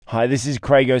Hi, this is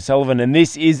Craig O'Sullivan, and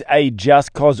this is a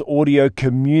Just Cause Audio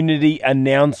community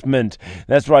announcement.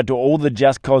 That's right, to all the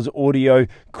Just Cause Audio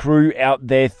crew out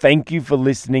there, thank you for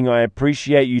listening. I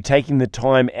appreciate you taking the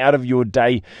time out of your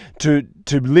day to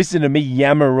listen to me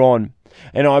yammer on.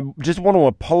 And I just want to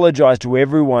apologize to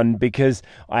everyone because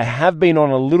I have been on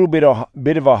a little bit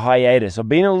of a hiatus. I've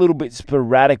been a little bit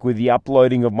sporadic with the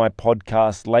uploading of my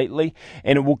podcast lately,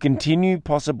 and it will continue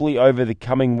possibly over the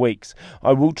coming weeks.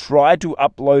 I will try to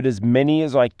upload as many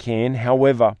as I can.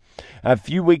 However, a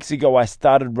few weeks ago, I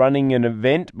started running an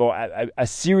event, or a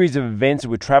series of events that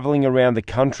we're traveling around the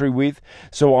country with.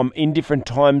 So I'm in different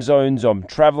time zones. I'm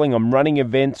traveling. I'm running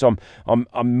events. I'm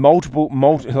multiple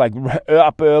like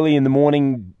up early in the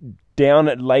morning, down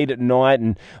at late at night,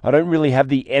 and I don't really have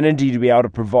the energy to be able to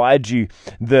provide you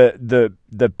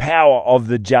the power of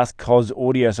the Just Cause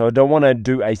Audio. So I don't want to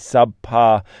do a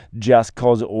subpar Just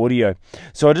Cause Audio.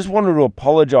 So I just wanted to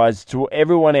apologize to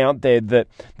everyone out there that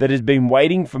has been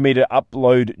waiting for me to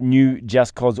upload new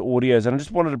Just Cause Audios. And I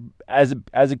just wanted to,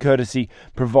 as a courtesy,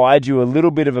 provide you a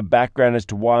little bit of a background as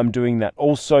to why I'm doing that.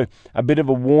 Also, a bit of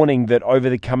a warning that over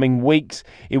the coming weeks,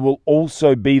 it will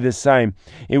also be the same.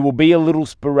 It will be a little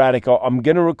sporadic. I'm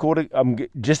going to record it. I'm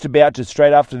just about to,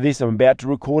 straight after this, I'm about to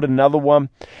record another one.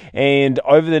 And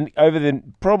probably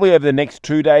over the next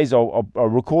 2 days, I'll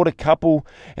record a couple,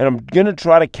 and I'm going to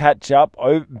try to catch up,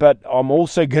 but I'm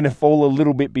also going to fall a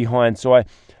little bit behind. So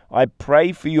I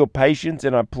pray for your patience,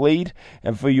 and I plead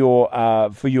and for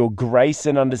your grace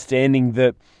and understanding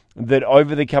that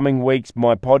over the coming weeks,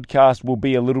 my podcast will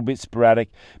be a little bit sporadic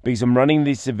because I'm running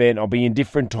this event. I'll be in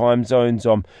different time zones.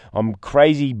 I'm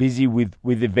crazy busy with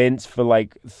events for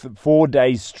like 4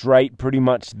 days straight. Pretty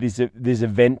much this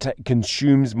event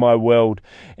consumes my world.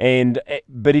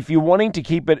 But if you're wanting to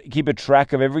keep a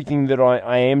track of everything that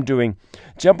I am doing,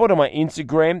 jump onto my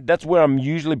Instagram. That's where I'm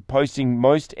usually posting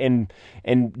most and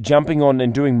jumping on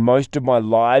and doing most of my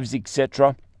lives,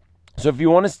 etc. So if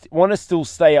you want to still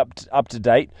stay up to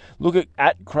date, look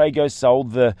at Craig O'Sul.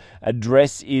 The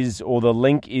address is, or the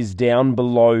link is down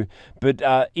below. But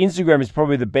Instagram is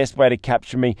probably the best way to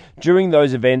capture me. During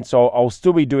those events, I'll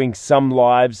still be doing some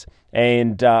lives,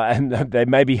 and they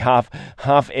may be half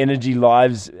energy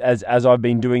lives as I've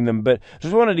been doing them. But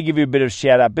just wanted to give you a bit of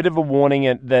shout out, bit of a warning,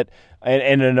 and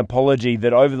an apology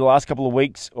that over the last couple of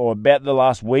weeks, or about the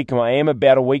last week, I am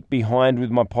about a week behind with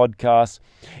my podcast,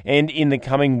 and in the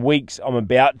coming weeks I'm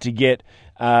about to get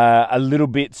a little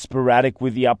bit sporadic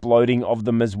with the uploading of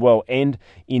them as well. And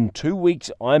in 2 weeks,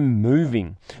 I'm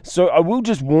moving. So I will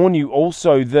just warn you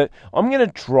also that I'm going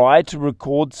to try to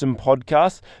record some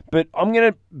podcasts, but I'm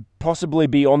going to possibly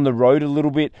be on the road a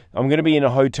little bit. I'm going to be in a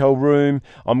hotel room.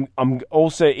 I'm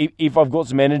also, if I've got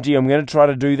some energy, I'm going to try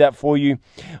to do that for you.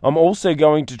 I'm also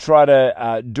going to try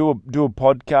to do a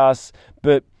podcast,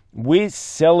 but we're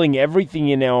selling everything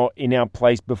in our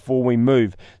place before we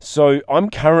move. So I'm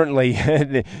currently,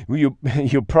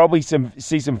 you'll probably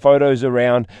see some photos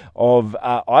around of,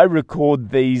 I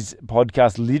record these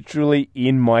podcasts literally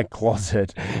in my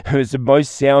closet. It's the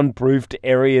most soundproofed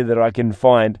area that I can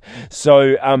find.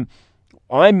 So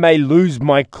I may lose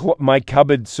my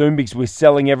cupboard soon because we're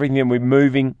selling everything and we're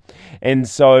moving. And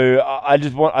so I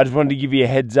just wanted to give you a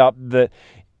heads up that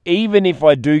even if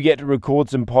I do get to record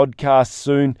some podcasts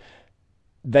soon,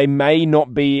 they may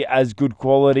not be as good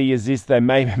quality as this. They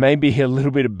may be a little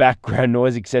bit of background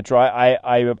noise, etc.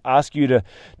 I ask you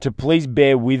to please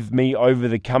bear with me over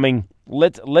the coming,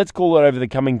 let's call it over the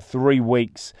coming 3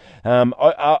 weeks.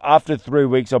 After 3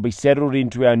 weeks, I'll be settled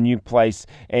into our new place,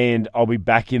 and I'll be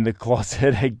back in the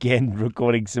closet again,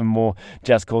 recording some more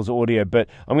Just Cause Audio. But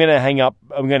I'm going to hang up.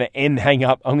 I'm going to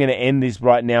end this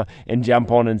right now and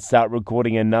jump on and start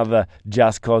recording another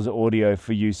Just Cause Audio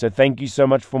for you. So thank you so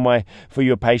much for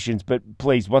your patience. But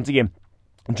please, once again,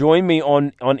 join me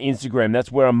on Instagram.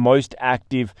 That's where I'm most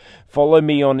active. Follow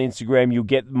me on Instagram. You'll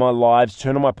get my lives.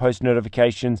 Turn on my post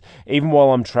notifications, even while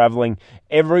I'm traveling.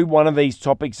 Every one of these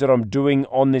topics that I'm doing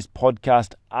on this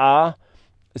podcast are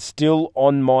still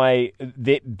on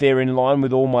they're in line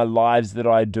with all my lives that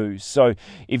I do. So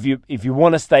if you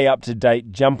want to stay up to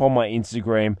date, jump on my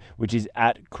Instagram, which is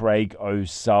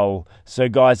 @CraigO'Sul. So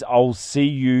guys, I'll see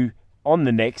you on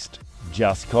the next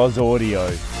Just Cause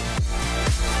Audio.